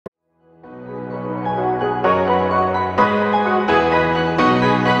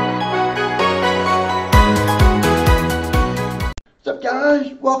up,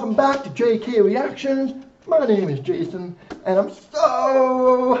 guys? Welcome back to JK Reactions. My name is Jason, and I'm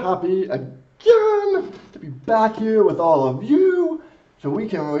so happy again to be back here with all of you so we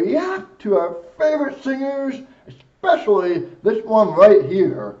can react to our favorite singers, especially this one right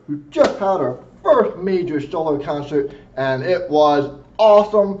here who just had her first major solo concert, and it was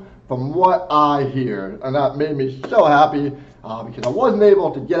awesome from what I hear, and that made me so happy because I wasn't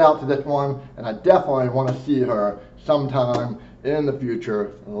able to get out to this one, and I definitely want to see her sometime in the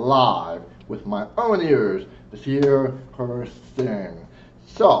future live with my own ears to hear her sing.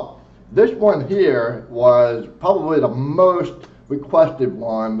 So this one here was probably the most requested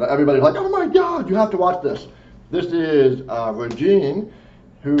one that everybody's like, oh my god, you have to watch this. This is Regine,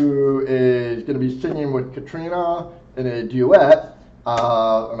 who is going to be singing with Katrina in a duet,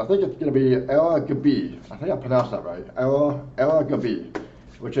 and I think it's going to be Araw Gabi. I think I pronounced that right. Araw Gabi,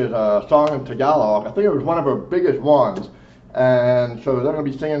 which is a song in Tagalog. I think it was one of her biggest ones. And so they're going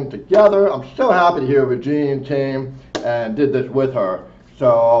to be singing together. I'm so happy to hear Regine came and did this with her.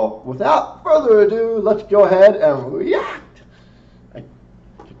 So without further ado, let's go ahead and react.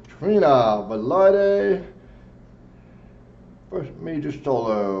 Katrina Velarde, first major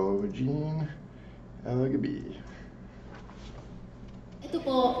solo, Regine, Araw Gabi. Ito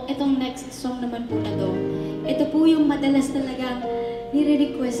po, itong next song naman po na to. Ito po yung madalas talagang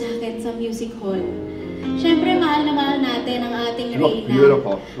nire-request sa akin sa music hall. Siyempre, mahal na mahal natin ang ating Reyna,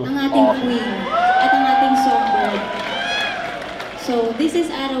 ang ating Queen, at ang ating songbird. So, this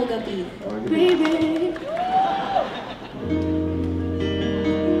is Araw Gabi. Baby!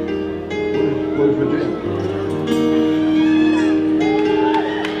 Where's Regine?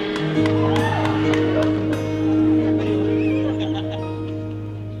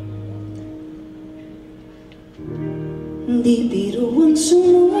 Di biro ang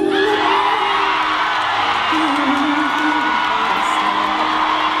sumunod.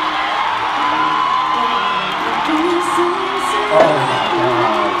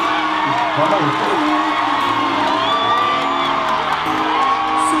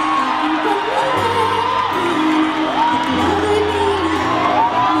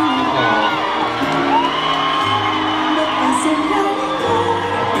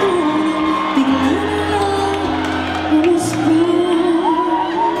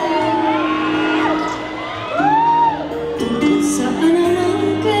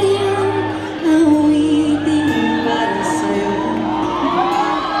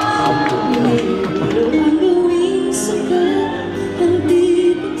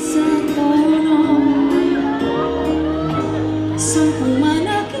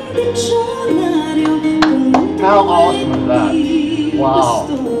 How awesome is that? Wow.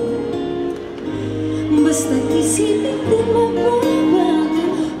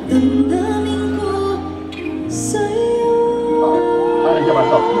 I didn't get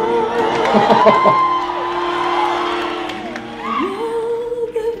myself to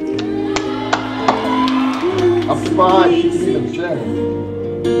I'm surprised she can even sing.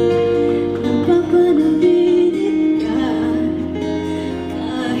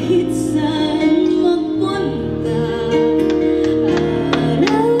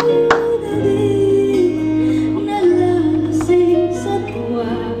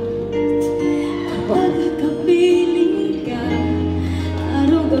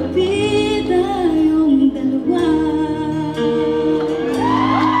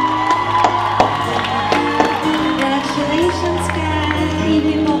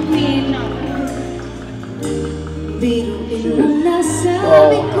 Biruin mo na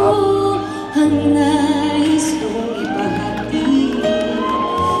sabi ko, ang nais kong ipahati.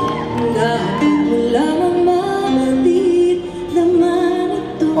 Dapat mo lamang mamatid,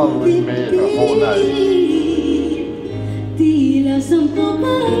 laman itong bibig. Tila sampo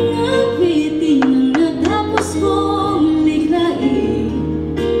pang awitin ang natapos kong likhain.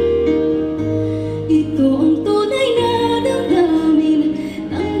 Ito ang tunay na damdamin,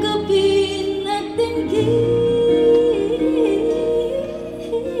 tanggapin at tingin.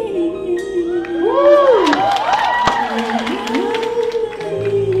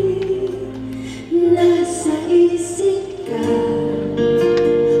 Nasa isip ka,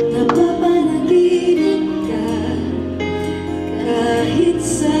 napapanaginip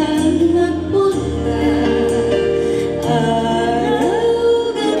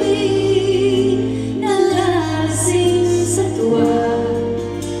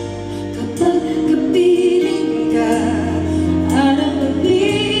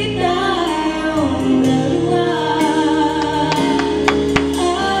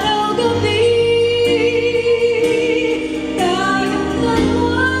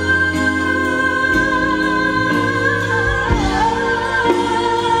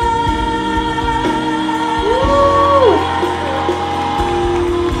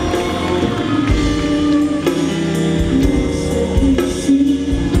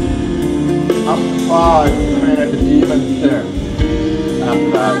God, Katrina could even sing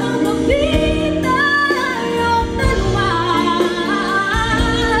after that.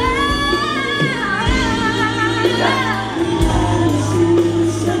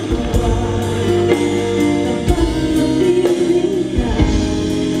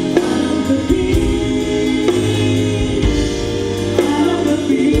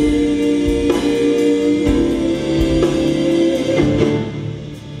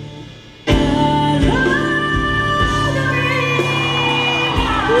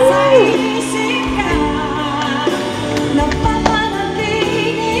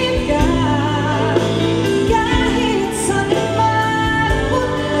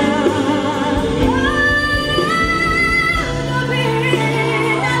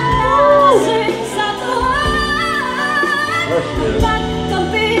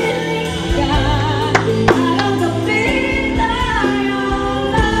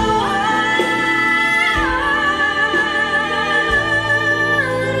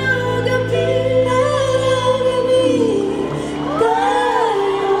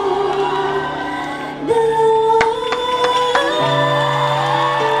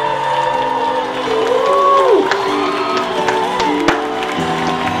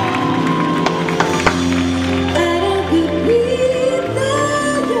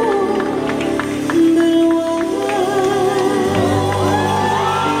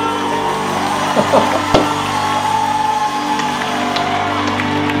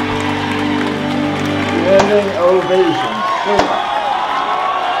 Standing ovation.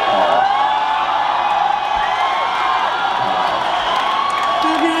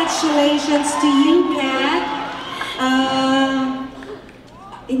 Congratulations to you, Kat.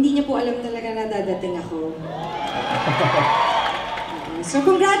 Hindi niya po alam talaga na dadating ako. So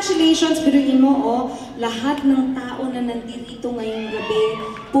congratulations, biruin mo, lahat ng tao na nandito ngayong gabi,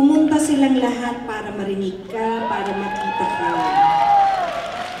 pumunta silang lahat para marinig ka, para makita ka.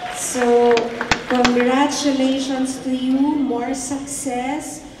 So, congratulations to you, more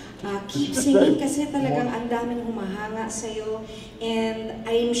success. Keep singing kasi talagang ang daming humahanga sa'yo. And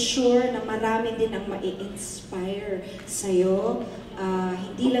I'm sure na marami din ang ma-inspire sa'yo.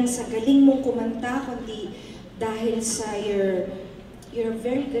 Hindi lang sa galing mong kumanta, kundi dahil sa you're a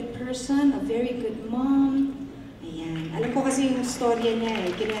very good person, a very good mom. Ayan. Alam ko kasi yung storya niya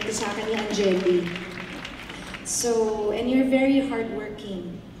kinuwento sa akin ni Angeli. So, and you're very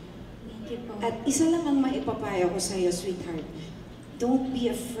hardworking. Thank you po. At isa lang ang maipapayo ko sa'yo, sweetheart. Don't be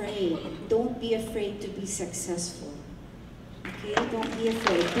afraid. Don't be afraid to be successful. Okay? Don't be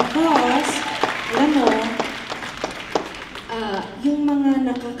afraid. Because, alam mo, yung mga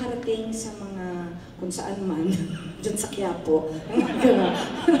nakakarating sa mga kung saan man, dyan sa Quiapo,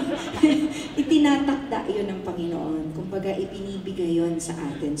 itinatakda yun ng Panginoon. Kumbaga, ipinibigay yun sa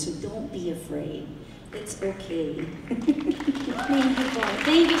atin. So don't be afraid. It's okay. Thank you po.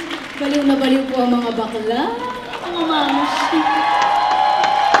 Thank you. Baliw na baliw po ang mga bakla. Ang mga mamushi.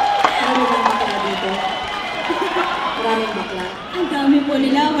 Marami bang bakla dito? Maraming bakla. Ang dami po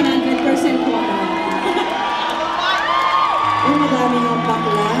nila, 100% po. Ay, madami ng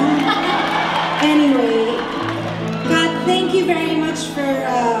bakla. Anyway, Kat, thank you very much for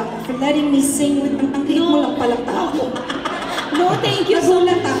letting me sing with ang liit mo lang pala tao. No, thank you so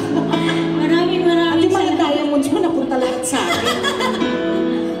much. Nagulat ako. Maraming Yung mga diamonds mo napunta lahat sa akin.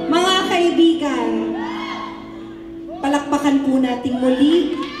 Mga kaibigan, palakpakan po natin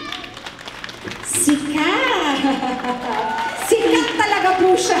muli. Sikat! Sikat talaga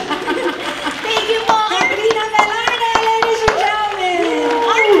po siya. Thank you po. Katrina Velarde, ladies and gentlemen.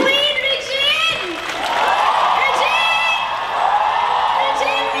 Our Queen, Regine! Regine!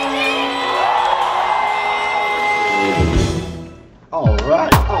 Regine! All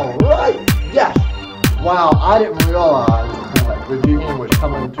right, yes. Wow, I didn't realize that Regine was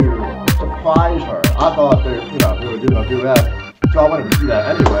coming to surprise her. I thought they were doing a duet, so I wanted to see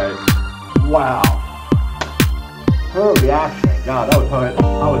that anyway. Wow, her reaction, God, that was hard.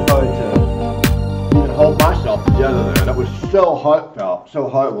 I was hard to even hold myself together there. That was so heartfelt, so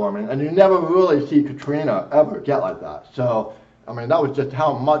heartwarming, and you never really see Katrina ever get like that. So, I mean, that was just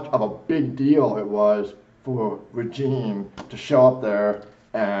how much of a big deal it was for Regine to show up there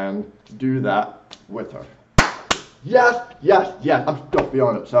and do that with her. Yes, I'm still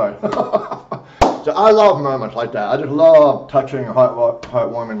feeling it, sorry. So I love moments like that. I just love touching,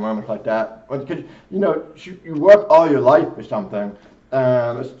 heartwarming moments like that. Because, you work all your life for something,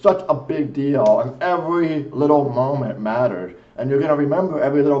 and it's such a big deal, and every little moment matters. And you're going to remember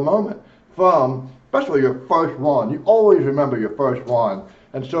every little moment from, especially your first one. You always remember your first one.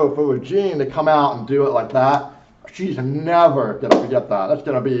 And so for Regine to come out and do it like that, she's never going to forget that. That's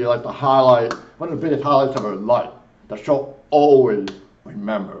going to be like the highlight one of the biggest highlights of her life that she'll always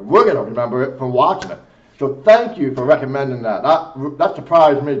remember. We're going to remember it from watching it. So thank you for recommending that. That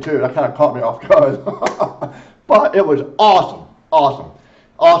surprised me too. That kind of caught me off guard. But it was awesome, awesome,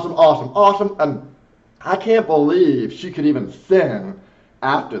 awesome, awesome, awesome. And I can't believe she could even sing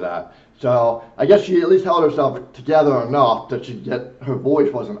after that. So I guess she at least held herself together enough that her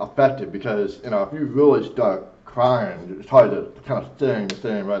voice wasn't affected, because if you really start crying, it's hard to kind of sing the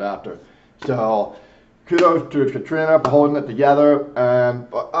same right after. So kudos to Katrina for holding it together, and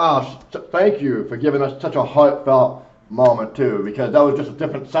thank you for giving us such a heartfelt moment too, because that was just a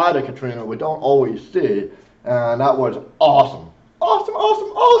different side of Katrina we don't always see, and that was awesome. Awesome,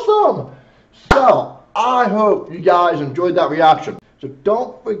 awesome, awesome! So I hope you guys enjoyed that reaction. So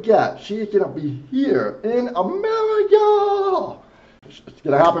don't forget, she's going to be here in America. It's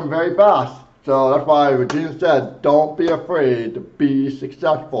going to happen very fast. So that's why Regine said, don't be afraid to be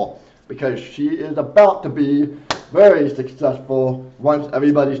successful, because she is about to be very successful once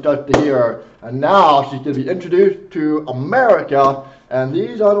everybody starts to hear her. And now she's going to be introduced to America, and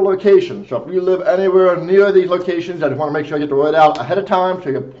these are the locations. So if you live anywhere near these locations, I just want to make sure I get the word out ahead of time so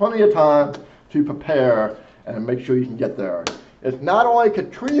you have plenty of time to prepare and make sure you can get there. It's not only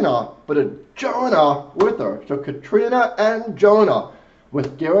Katrina, but it's Jonah with her. So Katrina and Jonah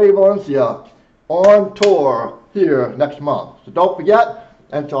with Gary Valencia on tour here next month. So don't forget,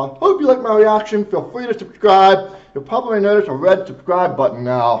 and so I hope you like my reaction. Feel free to subscribe. You'll probably notice a red subscribe button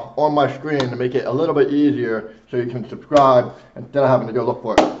now on my screen to make it a little bit easier so you can subscribe instead of having to go look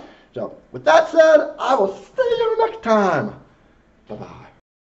for it. So with that said, I will see you next time. Bye-bye.